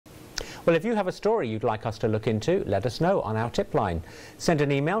Well, if you have a story you'd like us to look into, let us know on our tip line. Send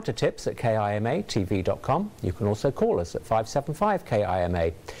an email to tips@kimatv.com. You can also call us at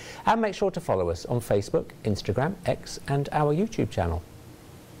 575-KIMA. And make sure to follow us on Facebook, Instagram, X and our YouTube channel.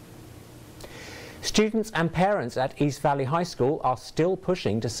 Students and parents at East Valley High School are still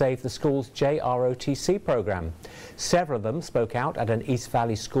pushing to save the school's JROTC program. Several of them spoke out at an East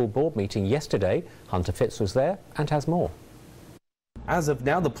Valley School Board meeting yesterday. Hunter Phipps was there and has more. As of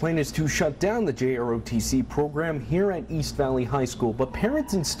now, the plan is to shut down the JROTC program here at East Valley High School, but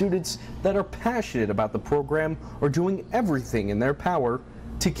parents and students that are passionate about the program are doing everything in their power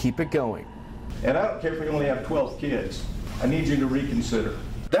to keep it going. And I don't care if we only have 12 kids. I need you to reconsider.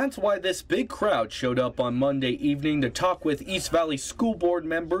 That's why this big crowd showed up on Monday evening to talk with East Valley School Board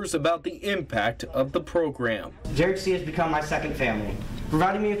members about the impact of the program. JROTC has become my second family,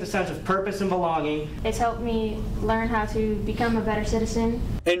 providing me with a sense of purpose and belonging. It's helped me learn how to become a better citizen.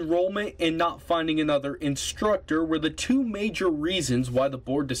 Enrollment and not finding another instructor were the two major reasons why the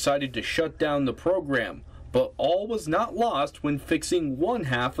board decided to shut down the program. But all was not lost when fixing one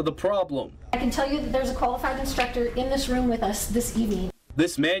half of the problem. I can tell you that there's a qualified instructor in this room with us this evening.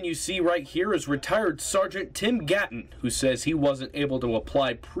 This man you see right here is retired Sergeant Tim Gatton, who says he wasn't able to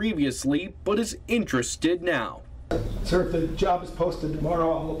apply previously, but is interested now. Sir, if the job is posted tomorrow,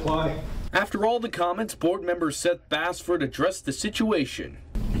 I'll apply. After all the comments, board member Seth Bassford addressed the situation.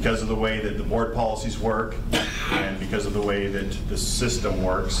 Because of the way that the board policies work and because of the way that the system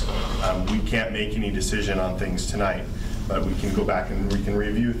works, we can't make any decision on things tonight, but we can go back and we can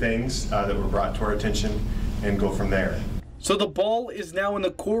review things that were brought to our attention and go from there. So the ball is now in the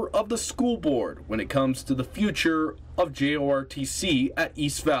court of the school board when it comes to the future of JROTC at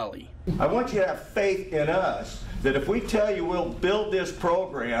East Valley. I want you to have faith in us that if we tell you we'll build this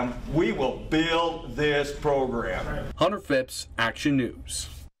program, we will build this program. Hunter Phipps, Action News.